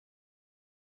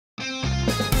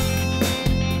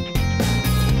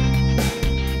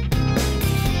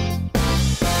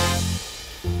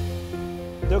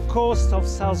coast of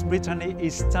South Brittany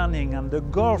is stunning, and the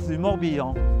Gulf du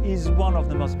Morbihan is one of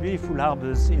the most beautiful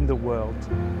harbors in the world.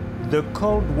 The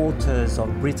cold waters of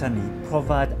Brittany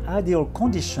provide ideal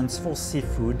conditions for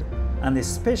seafood, and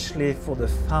especially for the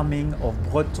farming of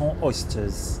Breton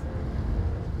oysters.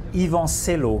 Yvan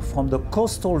Sello from the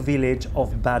coastal village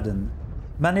of Baden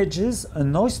manages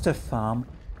an oyster farm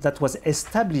that was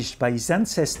established by his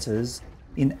ancestors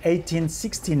in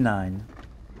 1869.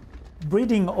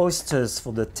 Breeding oysters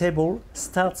for the table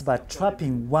starts by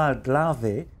trapping wild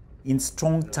larvae in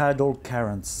strong tidal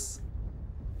currents.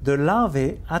 The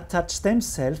larvae attach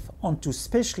themselves onto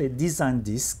specially designed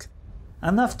discs,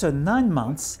 and after 9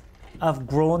 months have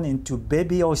grown into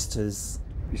baby oysters.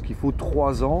 Puisqu'il faut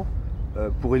 3 ans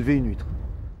pour élever une huître.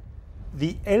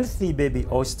 The healthy baby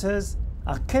oysters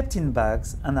are kept in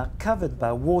bags and are covered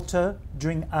by water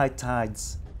during high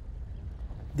tides.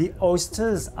 The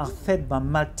oysters are fed by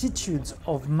multitudes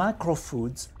of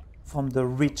microfoods from the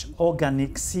rich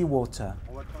organic seawater.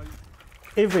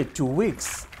 Every 2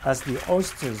 weeks, as the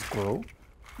oysters grow,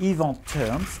 Yvan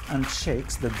turns and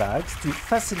shakes the bags to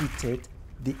facilitate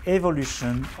the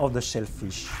evolution of the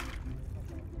shellfish.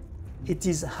 It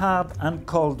is hard and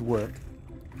cold work.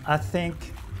 I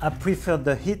think I prefer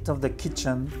the heat of the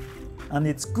kitchen, and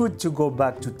it's good to go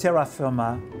back to terra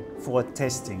firma for a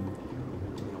tasting.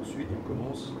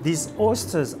 These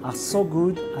oysters are so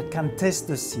good I can taste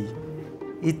the sea.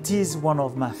 It is one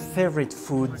of my favorite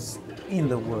foods in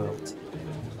the world.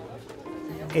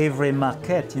 Every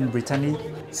market in Brittany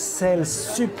sells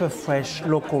super fresh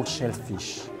local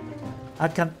shellfish. I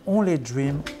can only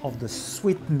dream of the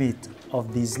sweet meat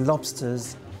of these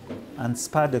lobsters and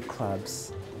spider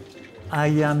crabs. I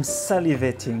am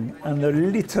salivating and a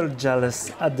little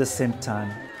jealous at the same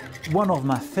time. One of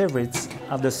my favorites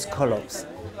are the scallops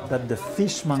that the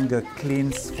fishmonger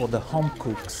cleans for the home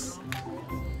cooks.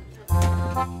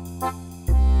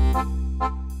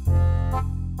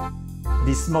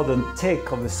 This modern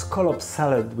take of a scallop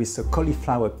salad with a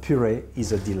cauliflower puree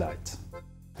is a delight.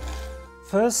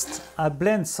 First, I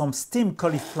blend some steamed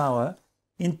cauliflower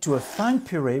into a fine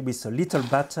puree with a little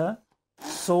butter,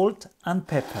 salt and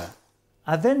pepper.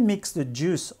 I then mix the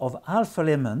juice of half a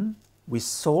lemon with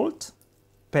salt,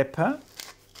 pepper,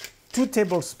 2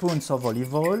 tablespoons of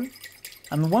olive oil,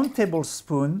 and 1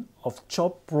 tablespoon of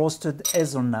chopped roasted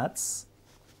hazelnuts,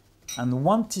 and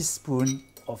 1 teaspoon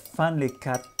of finely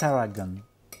cut tarragon.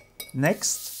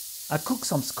 Next, I cook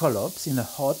some scallops in a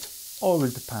hot,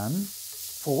 oiled pan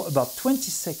for about 20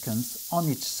 seconds on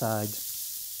each side.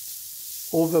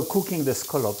 Overcooking the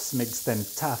scallops makes them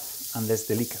tough and less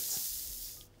delicate.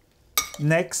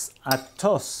 Next, I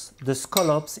toss the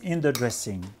scallops in the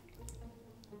dressing.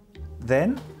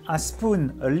 Then, I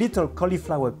spoon a little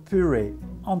cauliflower puree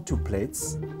onto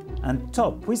plates and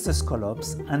top with the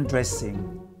scallops and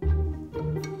dressing.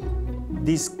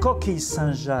 These coquilles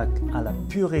Saint-Jacques à la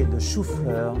purée de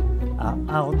chou-fleur are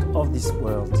out of this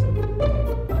world.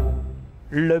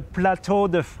 Le plateau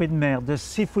de fruits de mer, the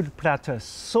seafood platter,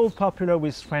 so popular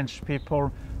with French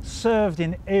people, served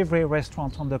in every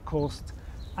restaurant on the coast,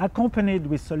 accompanied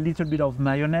with a little bit of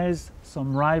mayonnaise,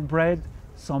 some rye bread,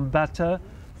 some butter,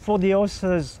 for the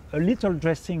oysters a little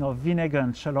dressing of vinegar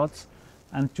and shallots,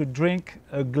 and to drink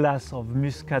a glass of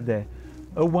muscadet,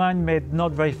 a wine made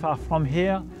not very far from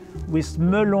here, with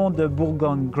Melon de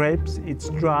Bourgogne grapes. It's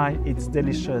dry, it's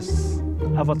delicious.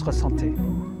 À votre santé.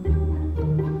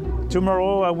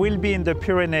 Tomorrow I will be in the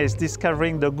Pyrenees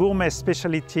discovering the gourmet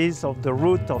specialties of the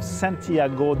route of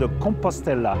Santiago de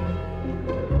Compostela.